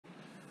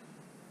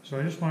So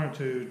I just wanted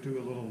to do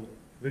a little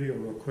video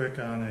real quick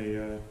on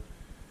a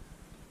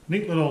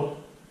neat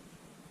little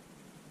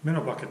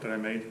minnow bucket that I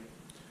made.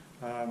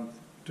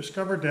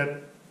 Discovered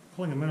that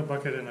pulling a minnow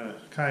bucket in a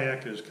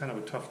kayak is kind of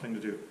a tough thing to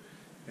do.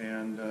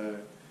 And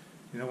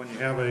you know, when you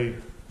have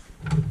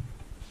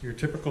your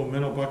typical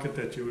minnow bucket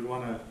that you would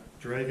want to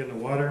drag in the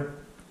water,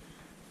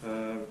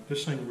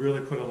 this thing really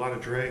put a lot of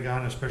drag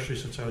on, especially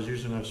since I was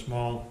using a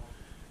small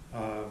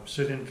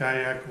sit-in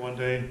kayak one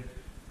day,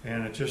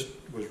 and it just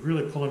was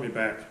really pulling me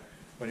back.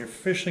 When you're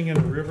fishing in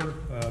a river,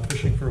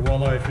 fishing for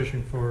walleye,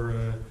 fishing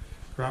for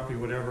crappie,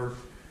 whatever,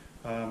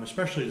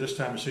 especially this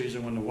time of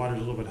season when the water's a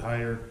little bit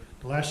higher,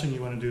 the last thing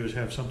you want to do is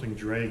have something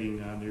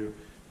dragging on you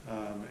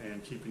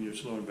and keeping you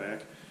slowing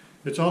back.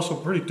 It's also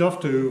pretty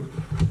tough to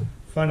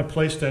find a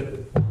place that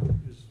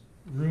is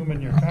room in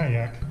your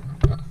kayak.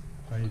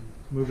 If I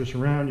move this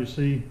around, you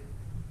see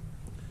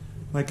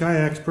my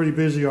kayak's pretty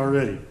busy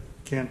already.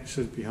 Can't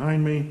sit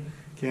behind me,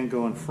 can't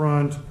go in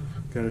front,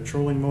 got a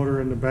trolling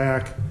motor in the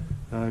back,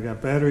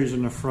 got batteries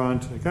in the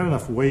front. I got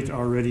enough weight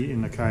already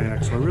in the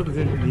kayak, so I really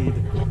didn't need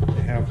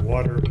to have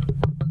water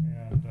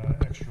and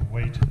extra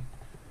weight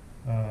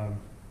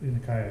in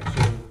the kayak.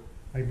 So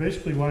I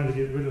basically wanted to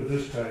get rid of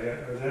this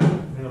kayak, or that,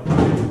 you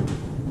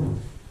know.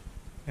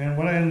 And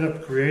what I ended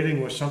up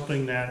creating was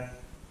something that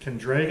can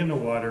drag in the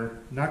water,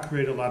 not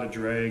create a lot of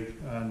drag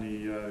on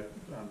the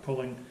on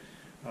pulling.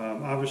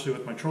 Obviously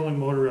with my trolling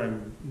motor,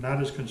 I'm not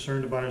as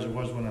concerned about it as I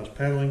was when I was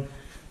paddling.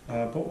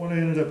 But what I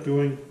ended up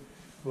doing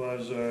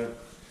was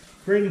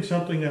creating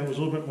something that was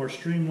a little bit more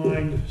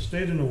streamlined,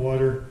 stayed in the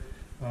water,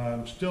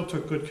 still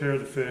took good care of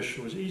the fish,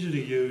 it was easy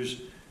to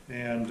use,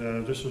 and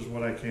this is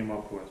what I came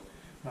up with.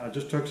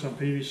 Just took some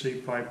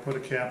PVC pipe, put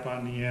a cap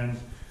on the end,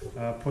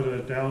 put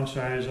a down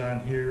size on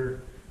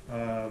here,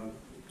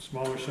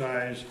 smaller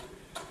size,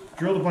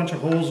 drilled a bunch of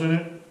holes in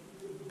it,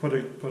 put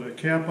a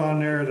cap on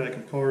there that I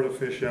can pour the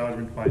fish out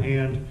with my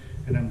hand,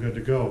 and I'm good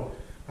to go.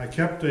 I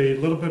kept a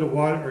little bit of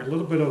water, or a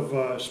little bit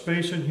of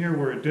space in here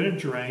where it didn't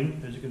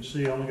drain. As you can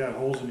see, I only got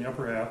holes in the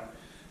upper half.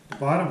 The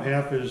bottom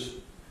half is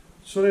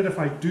so that if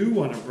I do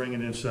want to bring it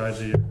inside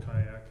the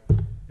kayak,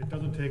 it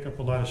doesn't take up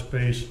a lot of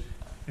space,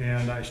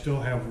 and I still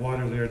have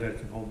water there that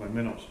can hold my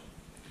minnows.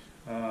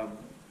 A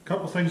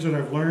couple things that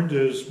I've learned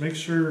is make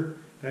sure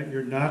that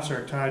your knots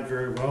are tied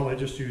very well. I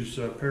just use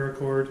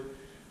paracord,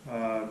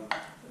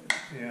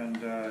 and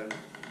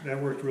that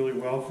worked really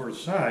well for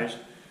its size.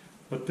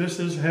 But this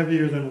is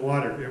heavier than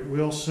water. It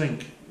will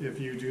sink if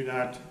you do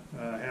not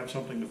have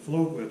something to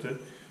float with it.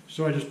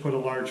 So I just put a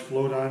large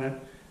float on it,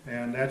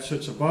 and that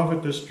sits above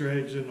it. This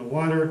drags in the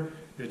water.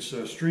 It's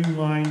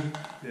streamlined.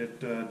 It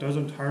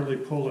doesn't hardly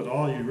pull at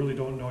all. You really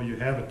don't know you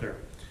have it there.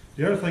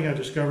 The other thing I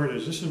discovered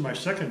is this is my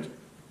second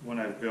one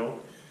I've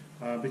built,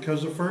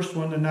 because the first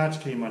one, the knots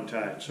came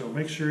untied. So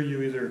make sure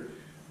you either,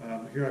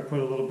 here I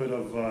put a little bit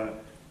of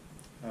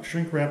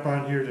shrink wrap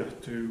on here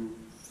to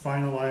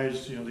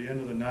finalize, you know, the end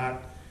of the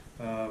knot.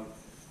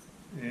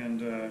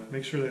 And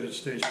make sure that it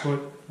stays put.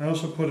 I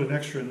also put an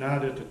extra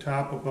knot at the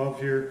top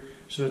above here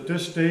so that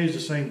this stays the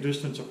same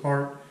distance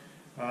apart,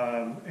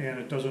 and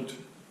it doesn't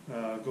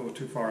go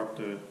too far up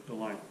the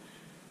line.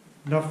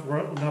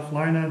 Enough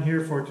line on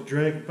here for it to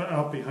drag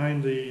out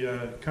behind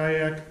the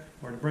kayak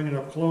or to bring it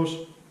up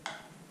close,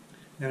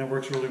 and it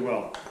works really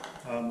well.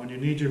 When you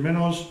need your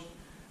minnows,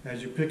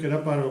 as you pick it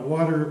up out of the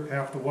water,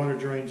 half the water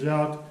drains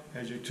out.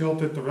 As you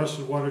tilt it, the rest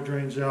of the water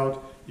drains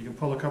out. You can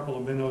pull a couple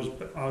of minnows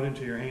out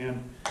into your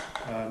hand,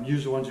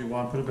 use the ones you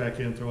want, put them back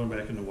in, throw them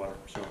back in the water.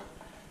 So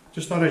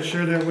just thought I'd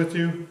share that with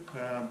you.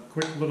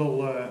 Quick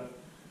little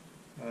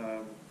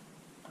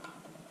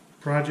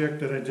project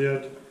that I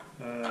did.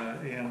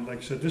 And like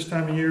I said, this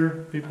time of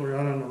year, people are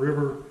out on the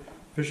river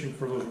fishing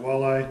for those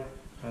walleye.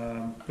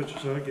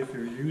 If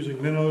you're using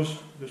minnows,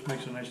 this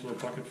makes a nice little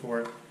bucket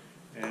for it.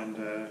 And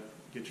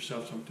get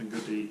yourself something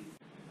good to eat.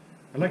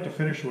 I'd like to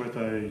finish with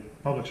a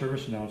public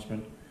service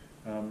announcement.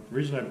 The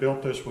reason I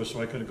built this was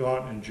so I could go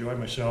out and enjoy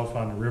myself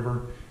on the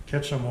river,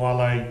 catch some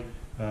walleye,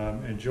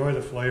 enjoy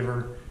the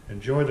flavor,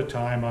 enjoy the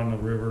time on the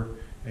river,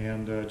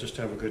 and just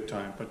have a good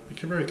time. But be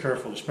very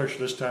careful, especially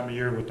this time of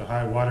year with the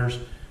high waters.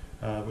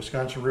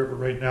 Wisconsin River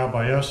right now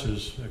by us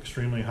is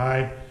extremely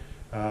high,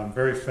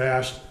 very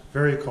fast,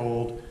 very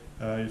cold.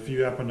 If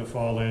you happen to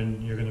fall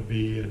in, you're going to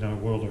be in a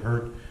world of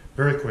hurt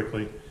very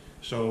quickly.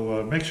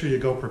 So make sure you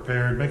go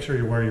prepared, make sure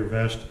you wear your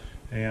vest,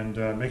 and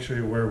make sure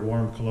you wear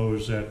warm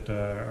clothes that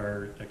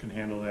can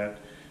handle that.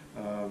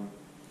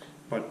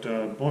 But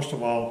most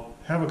of all,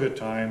 have a good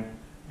time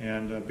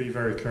and be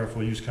very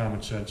careful. Use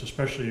common sense,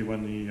 especially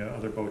when the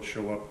other boats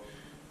show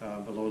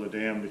up below the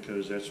dam,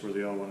 because that's where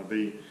they all want to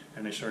be,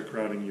 and they start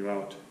crowding you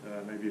out.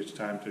 Maybe it's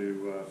time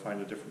to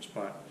find a different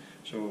spot.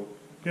 So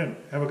again,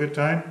 have a good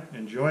time,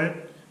 enjoy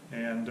it,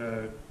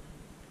 and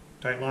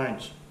tight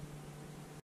lines.